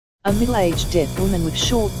A middle-aged deaf woman with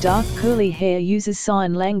short dark curly hair uses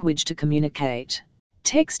sign language to communicate.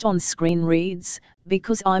 Text on screen reads,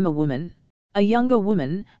 "Because I'm a woman." A younger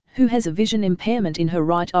woman, who has a vision impairment in her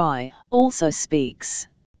right eye, also speaks.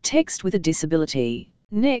 Text with a disability.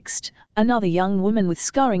 Next, another young woman with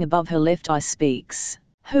scarring above her left eye speaks.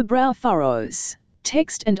 Her brow furrows.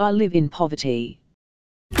 Text, "And I live in poverty."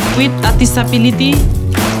 With a disability,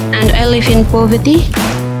 and I live in poverty.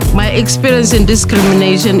 my experience in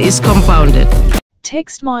discrimination is compounded.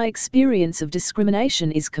 Text, "My experience of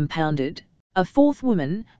discrimination is compounded." A fourth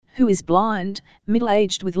woman, who is blind,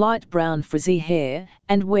 middle-aged with light brown frizzy hair,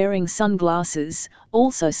 and wearing sunglasses,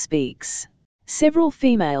 also speaks. Several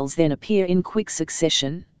females then appear in quick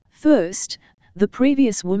succession. First, the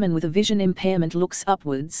previous woman with a vision impairment looks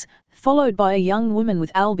upwards, followed by a young woman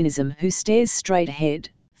with albinism who stares straight ahead.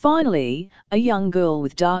 Finally, a young girl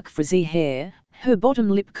with dark frizzy hair, her bottom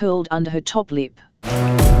lip curled under her top lip.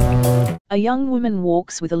 A young woman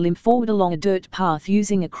walks with a limp forward along a dirt path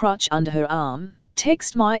using a crutch under her arm.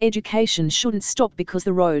 Text, "My education shouldn't stop because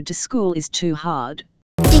the road to school is too hard."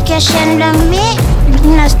 Education demi,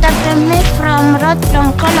 stop demi from road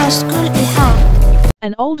from college school is hard.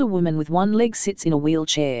 An older woman with one leg sits in a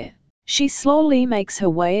wheelchair. She slowly makes her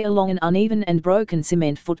way along an uneven and broken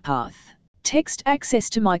cement footpath. Text, "Access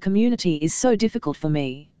to my community is so difficult for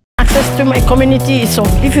me." Access to my community is so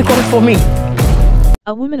difficult for me.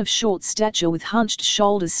 A woman of short stature with hunched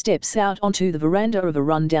shoulders steps out onto the veranda of a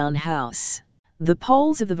rundown house. The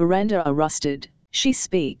poles of the veranda are rusted. She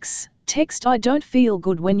speaks. Text, "I don't feel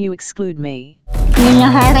good when you exclude me."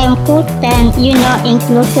 Include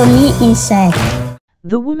me inside.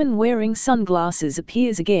 The woman wearing sunglasses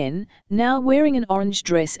appears again, now wearing an orange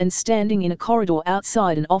dress and standing in a corridor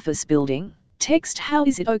outside an office building. Text, "How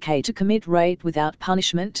is it okay to commit rape without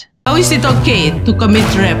punishment?" How is it okay to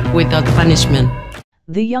commit rape without punishment?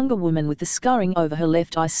 The younger woman with the scarring over her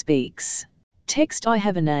left eye speaks. Text, "I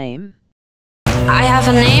have a name." I have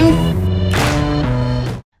a name.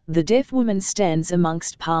 The deaf woman stands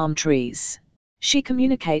amongst palm trees. She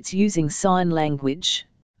communicates using sign language.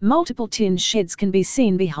 Multiple tin sheds can be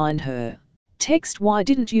seen behind her. Text, "Why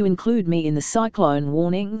didn't you include me in the cyclone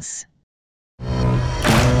warnings?"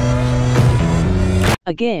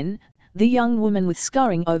 Again, the young woman with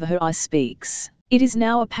scarring over her eye speaks. It is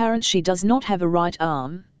now apparent she does not have a right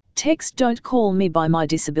arm. Text, "Don't call me by my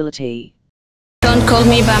disability." Don't call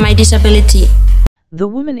me by my disability. The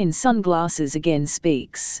woman in sunglasses again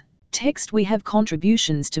speaks. Text, "We have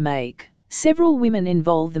contributions to make." Several women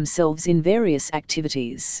involve themselves in various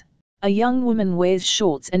activities. A young woman wears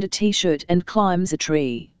shorts and a t-shirt and climbs a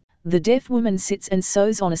tree. The deaf woman sits and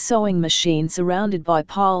sews on a sewing machine surrounded by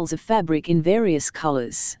piles of fabric in various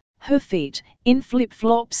colors. Her feet, in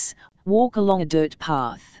flip-flops, walk along a dirt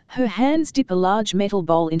path. Her hands dip a large metal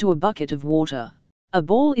bowl into a bucket of water. A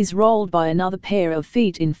ball is rolled by another pair of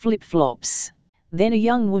feet in flip-flops. Then a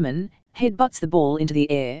young woman headbutts the ball into the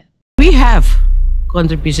air. We have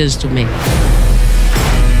contributions to make.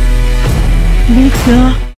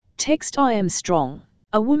 Text, "I am strong."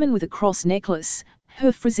 A woman with a cross necklace,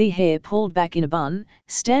 her frizzy hair pulled back in a bun,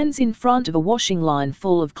 stands in front of a washing line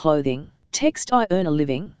full of clothing. Text, "I earn a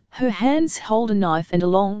living." Her hands hold a knife and a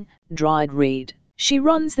long, dried reed. She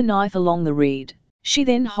runs the knife along the reed. She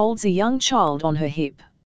then holds a young child on her hip.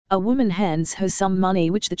 A woman hands her some money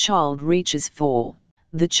which the child reaches for.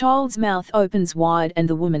 The child's mouth opens wide and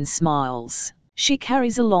the woman smiles. She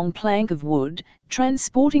carries a long plank of wood,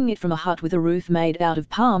 transporting it from a hut with a roof made out of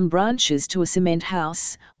palm branches to a cement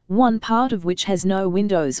house, one part of which has no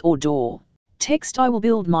windows or door. Text, "I will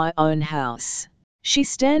build my own house." She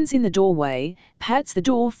stands in the doorway, pats the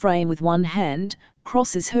door frame with one hand,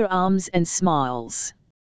 crosses her arms and smiles.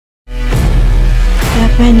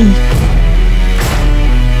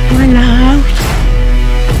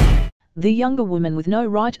 The younger woman with no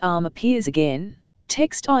right arm appears again.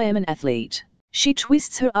 Text, "I am an athlete." She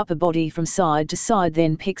twists her upper body from side to side,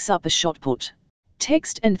 then picks up a shot put.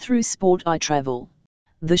 Text, "And through sport I travel."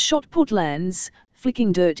 The shot put lands,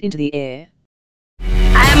 flicking dirt into the air.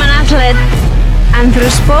 I am an athlete, and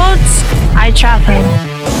through sports I travel.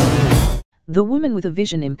 The woman with a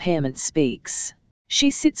vision impairment speaks. She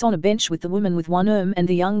sits on a bench with the woman with one arm and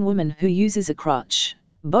the young woman who uses a crutch.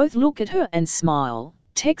 Both look at her and smile.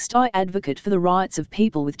 Text, "I advocate for the rights of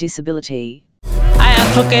people with disability." I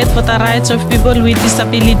advocate for the rights of people with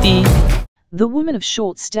disability. The woman of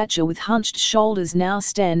short stature with hunched shoulders now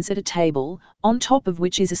stands at a table, on top of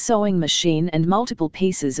which is a sewing machine and multiple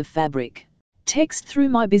pieces of fabric. Text, "Through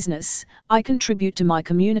my business, I contribute to my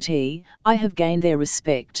community, I have gained their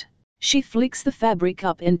respect." She flicks the fabric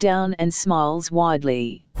up and down and smiles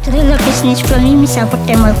widely. Trailer business from me, support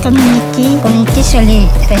them community solely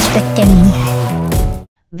respect them.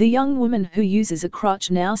 The young woman who uses a crutch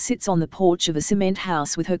now sits on the porch of a cement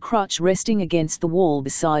house with her crutch resting against the wall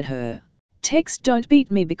beside her. Text, don't beat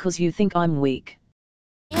me because you think I'm weak.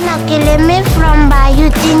 You not killing me from by you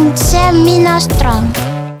think say me not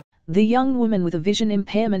strong. The young woman with a vision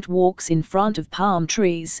impairment walks in front of palm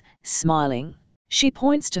trees, smiling. She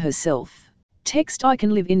points to herself. Text, I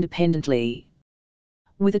can live independently.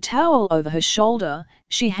 With a towel over her shoulder,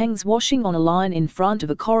 she hangs washing on a line in front of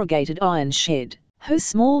a corrugated iron shed. Her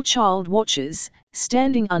small child watches,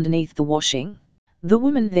 standing underneath the washing. The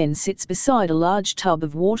woman then sits beside a large tub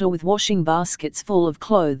of water with washing baskets full of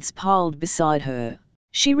clothes piled beside her.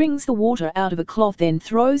 She wrings the water out of a cloth, then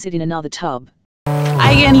throws it in another tub.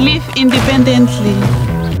 I can live independently.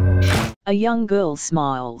 A young girl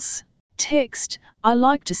smiles. Text, I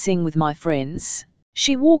like to sing with my friends.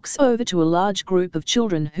 She walks over to a large group of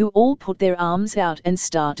children who all put their arms out and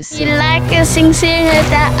start to sing. You like to sing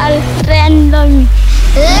all random.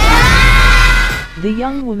 The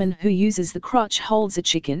young woman who uses the crutch holds a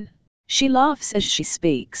chicken. She laughs as she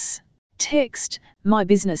speaks. Text, my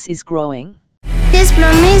business is growing. This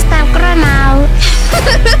blooming stop grow now.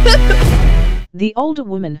 The older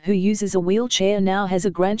woman who uses a wheelchair now has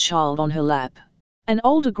a grandchild on her lap. An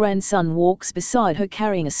older grandson walks beside her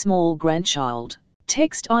carrying a small grandchild.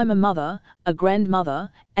 Text, I'm a mother, a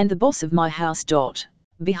grandmother, and the boss of my house.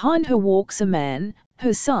 Behind her walks a man,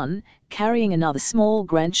 her son, carrying another small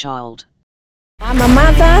grandchild. I'm a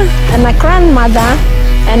mother and a grandmother,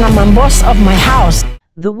 and I'm a boss of my house.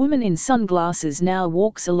 The woman in sunglasses now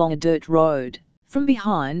walks along a dirt road. From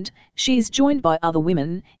behind, she is joined by other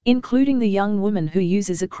women, including the young woman who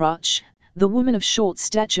uses a crutch, the woman of short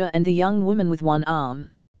stature and the young woman with one arm.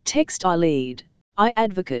 Text, I lead. I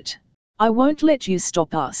advocate. I won't let you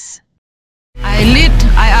stop us. I lead,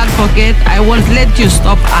 I advocate, I won't let you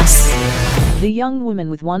stop us. The young woman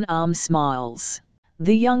with one arm smiles.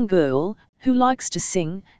 The young girl, who likes to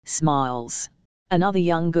sing, smiles. Another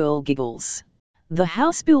young girl giggles. The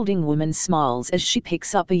house-building woman smiles as she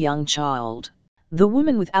picks up a young child. The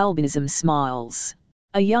woman with albinism smiles.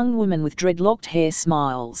 A young woman with dreadlocked hair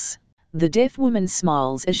smiles. The deaf woman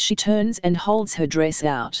smiles as she turns and holds her dress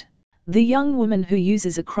out. The young woman who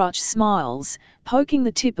uses a crutch smiles, poking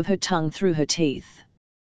the tip of her tongue through her teeth.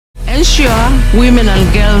 Ensure women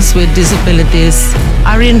and girls with disabilities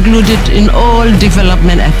are included in all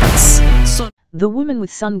development efforts. The woman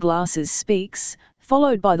with sunglasses speaks,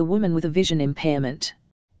 followed by the woman with a vision impairment.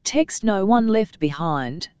 Text, no one left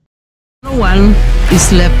behind. No one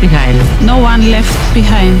is left behind. No one left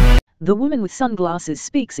behind. The woman with sunglasses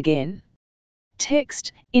speaks again.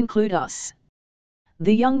 Text, include us.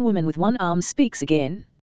 The young woman with one arm speaks again.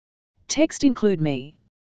 Text, include me.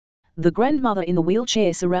 The grandmother in the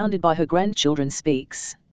wheelchair surrounded by her grandchildren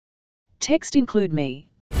speaks. Text, include me.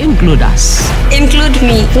 Include us. Include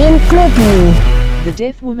me. Include me. The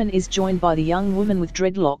deaf woman is joined by the young woman with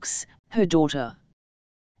dreadlocks, her daughter.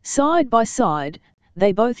 Side by side,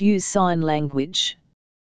 they both use sign language.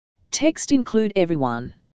 Text, include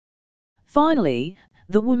everyone. Finally,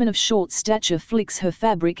 the woman of short stature flicks her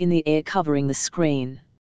fabric in the air covering the screen.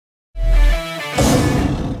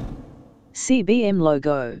 CBM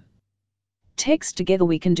logo. Text, together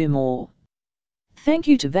we can do more. Thank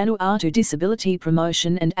you to Vanuatu Disability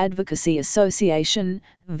Promotion and Advocacy Association,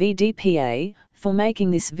 VDPA, for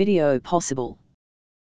making this video possible.